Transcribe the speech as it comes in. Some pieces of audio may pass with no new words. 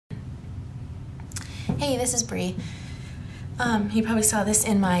Hey, this is Bree. You probably saw this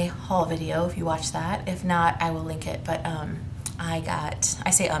in my haul video if you watched that. If not, I will link it. But I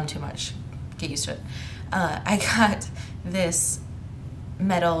say too much. Get used to it. I got this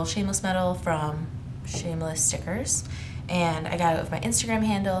shameless metal from Shameless Stickers, and I got it with my Instagram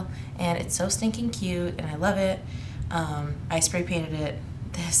handle, and it's so stinking cute, and I love it. I spray painted it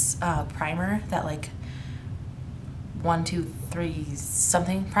this primer that like 1, 2, 3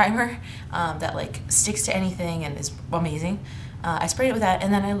 something primer that like sticks to anything and is amazing. I sprayed it with that,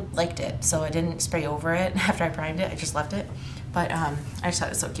 and then I liked it, so I didn't spray over it after I primed it. I just left it, but I just thought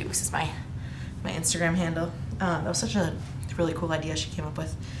it was so cute because it's my Instagram handle. That was such a really cool idea she came up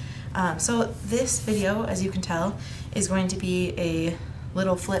with. So this video, as you can tell, is going to be a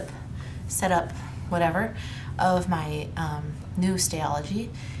little flip setup, whatever, of my new Stalogy.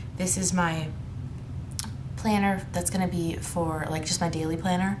 This is my planner that's going to be for like just my daily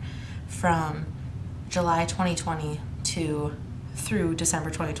planner from July 2020 through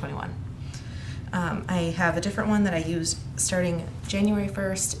December 2021. I have a different one that I used starting January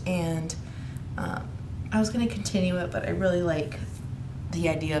 1st, and I was going to continue it, but I really like the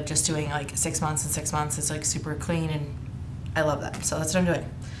idea of just doing like 6 months and 6 months. It's like super clean, and I love that, so that's what I'm doing,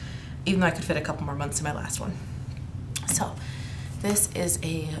 even though I could fit a couple more months in my last one. So this is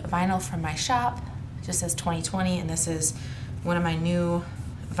a vinyl from my shop. It just says 2020, and this is one of my new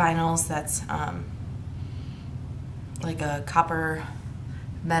vinyls that's like a copper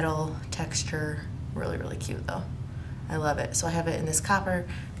metal texture. Really, really cute though. I love it. So I have it in this copper,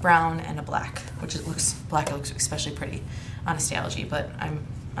 brown, and a black, which it looks especially pretty on a Stalogy, but I'm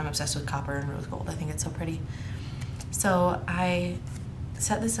obsessed with copper and rose gold. I think it's so pretty. So I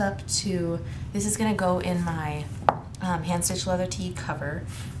set this up this is gonna go in my hand stitched leather tee cover,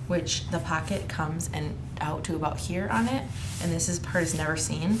 which the pocket comes out to about here on it, and this part is never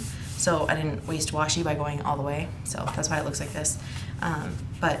seen, so I didn't waste washi by going all the way, so that's why it looks like this.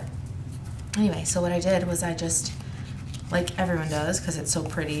 But anyway, so what I did was I just, like everyone does, because it's so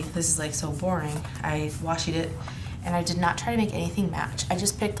pretty, this is like so boring, I washied it, and I did not try to make anything match. I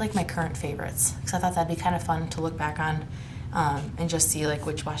just picked like my current favorites, because I thought that'd be kind of fun to look back on and just see like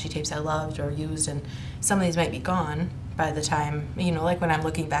which washi tapes I loved or used, and some of these might be gone by the time, you know, like when I'm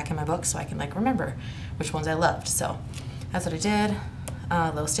looking back in my book, so I can like remember which ones I loved. So that's what I did.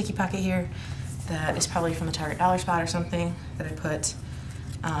 A little sticky pocket here that is probably from the Target Dollar Spot or something, that I put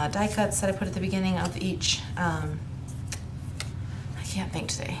die cuts that I put at the beginning of each, I can't think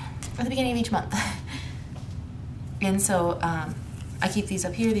today, at the beginning of each month. And so I keep these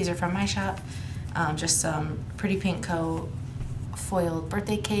up here. These are from my shop. Just some Pretty Pink Co. foiled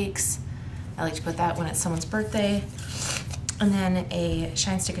birthday cakes. I like to put that when it's someone's birthday. And then a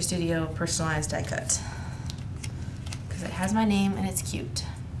Shine Sticker Studio personalized die cut, because it has my name and it's cute.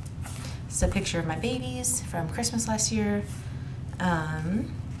 This is a picture of my babies from Christmas last year.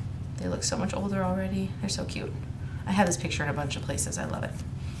 They look so much older already. They're so cute. I have this picture in a bunch of places. I love it.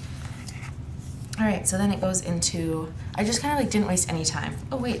 All right, so then it goes into, I just kind of like didn't waste any time.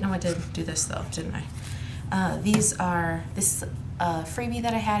 Oh wait, no, I did do this though, didn't I? This is a freebie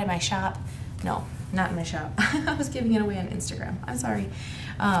that I had in my shop. No, not in my shop. I was giving it away on Instagram. I'm sorry.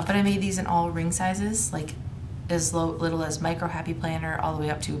 But I made these in all ring sizes, like as little as micro happy planner all the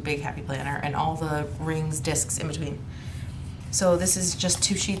way up to big happy planner, and all the rings, discs in between. So this is just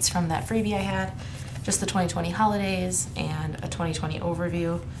 2 sheets from that freebie I had, just the 2020 holidays and a 2020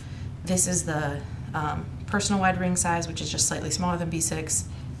 overview. This is the personal wide ring size, which is just slightly smaller than B6.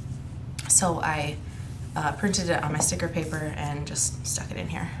 So I printed it on my sticker paper and just stuck it in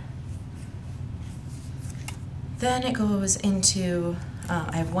here. Then it goes into,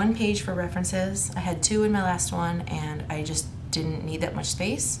 I have 1 page for references. I had 2 in my last one, and I just didn't need that much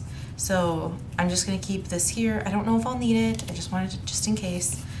space. So I'm just gonna keep this here. I don't know if I'll need it. I just wanted to, just in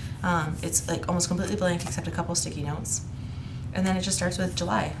case. It's like almost completely blank except a couple sticky notes. And then it just starts with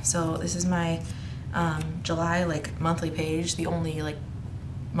July. So this is my July like monthly page, the only like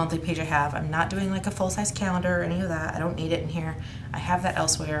monthly page I have. I'm not doing like a full-size calendar or any of that. I don't need it in here. I have that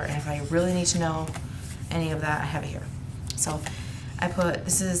elsewhere, and if I really need to know any of that, I have it here. So I put,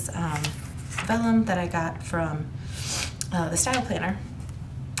 this is vellum that I got from the Style Planner.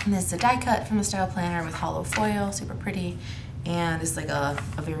 And this is a die cut from the Style Planner with hollow foil, super pretty. And it's like a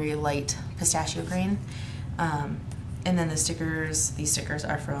very light pistachio green. And then these stickers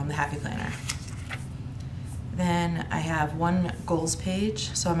are from the Happy Planner. Then I have 1 goals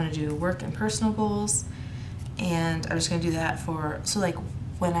page, so I'm gonna do work and personal goals. And I'm just gonna do that so like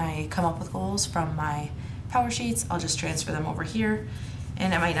when I come up with goals from my power sheets, I'll just transfer them over here.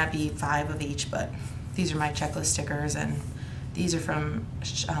 And it might not be 5 of each, but these are my checklist stickers, and these are from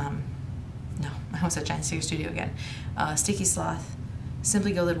no, I almost said Giant Sticker Studio again. Sticky Sloth,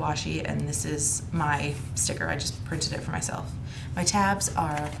 Simply Gilded Washi, and this is my sticker. I just printed it for myself. My tabs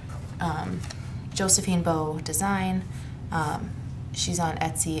are Josephine Bow Design. She's on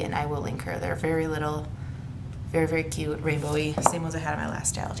Etsy, and I will link her. They're very little, very, very cute, rainbowy, same ones I had on my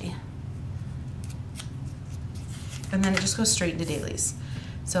last Stalogy. And then it just goes straight into dailies.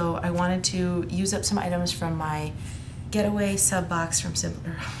 So I wanted to use up some items from my getaway sub box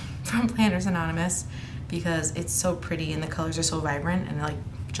from Planners Anonymous, because it's so pretty and the colors are so vibrant, and like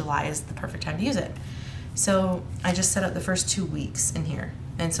July is the perfect time to use it. So I just set up the first 2 weeks in here,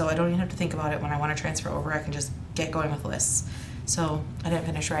 and so I don't even have to think about it when I want to transfer over. I can just get going with lists. So I didn't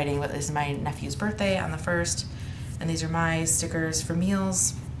finish writing, but this is my nephew's birthday on the 1st, and these are my stickers for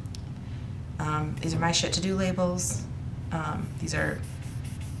meals. These are my shit to do labels. These are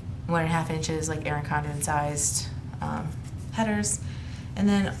 1.5 inches, like Erin Condren sized headers, and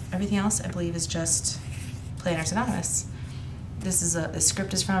then everything else I believe is just Planners Anonymous. This is the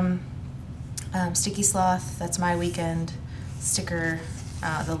script is from Sticky Sloth. That's my weekend sticker.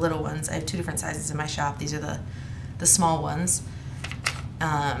 The little ones, I have 2 different sizes in my shop. These are the small ones,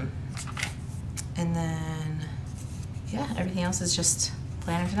 and then yeah, everything else is just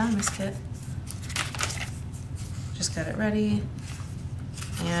Planners Anonymous kit. Just got it ready,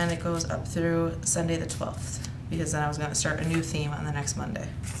 and it goes up through Sunday the 12th, because then I was going to start a new theme on the next Monday.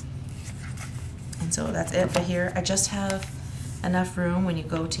 And so that's it for here. I just have enough room when you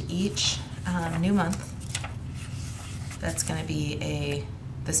go to each new month. That's going to be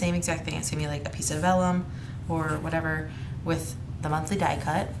the same exact thing. It's going to be like a piece of vellum or whatever with the monthly die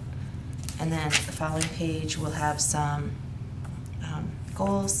cut. And then the following page will have some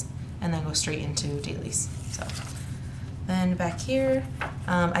goals, and then go straight into dailies. So then back here,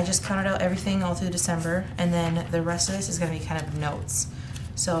 I just counted out everything all through December, and then the rest of this is going to be kind of notes.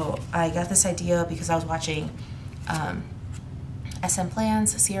 So I got this idea because I was watching SM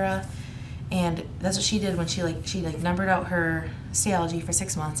Plans, Sierra, and that's what she did when she numbered out her Stalogy for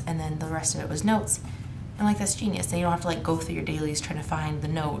 6 months, and then the rest of it was notes. And like, that's genius. Then you don't have to like go through your dailies trying to find the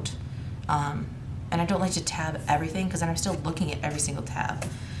note. And I don't like to tab everything, because then I'm still looking at every single tab.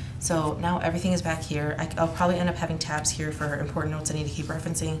 So now everything is back here. I'll probably end up having tabs here for important notes I need to keep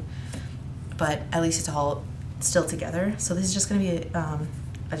referencing, but at least it's all still together. So this is just going to be,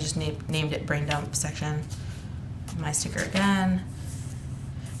 I just named it Brain Dump section. My sticker again.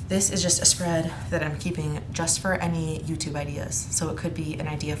 This is just a spread that I'm keeping just for any YouTube ideas. So it could be an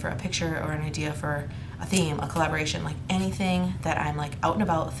idea for a picture, or an idea for a theme, a collaboration, like anything that I'm like out and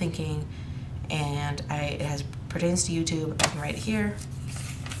about thinking, and it pertains to YouTube. I can write it here.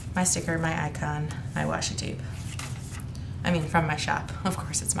 My sticker, my icon, my washi tape. I mean, from my shop. Of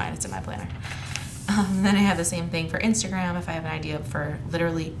course, it's mine. It's in my planner. Then I have the same thing for Instagram. If I have an idea for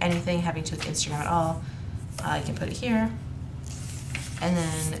literally anything having to do with Instagram at all, I can put it here. And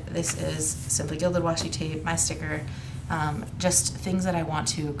then this is Simply Gilded Washi Tape, my sticker, just things that I want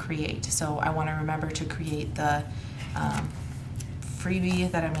to create. So I want to remember to create the freebie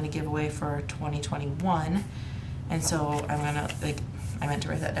that I'm going to give away for 2021. And so I'm going to, like, I meant to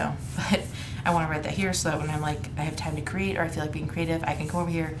write that down, but I want to write that here so that when I'm like, I have time to create, or I feel like being creative, I can come over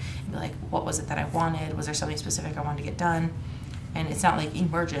here and be like, what was it that I wanted? Was there something specific I wanted to get done? And it's not like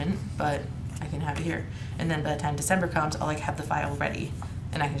emergent, but I can have it here. And then by the time December comes, I'll like have the file ready,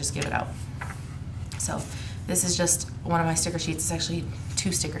 and I can just give it out. So this is just one of my sticker sheets. It's actually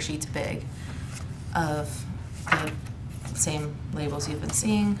 2 sticker sheets big of the same labels you've been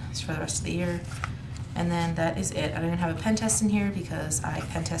seeing for the rest of the year. And then that is it. I didn't have a pen test in here because I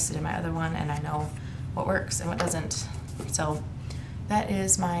pen tested in my other one, and I know what works and what doesn't. So that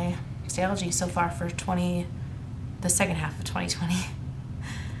is my Stalogy so far for the second half of 2020.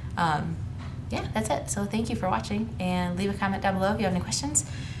 Yeah, that's it. So thank you for watching, and leave a comment down below if you have any questions.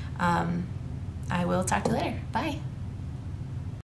 I will talk to you later. Bye.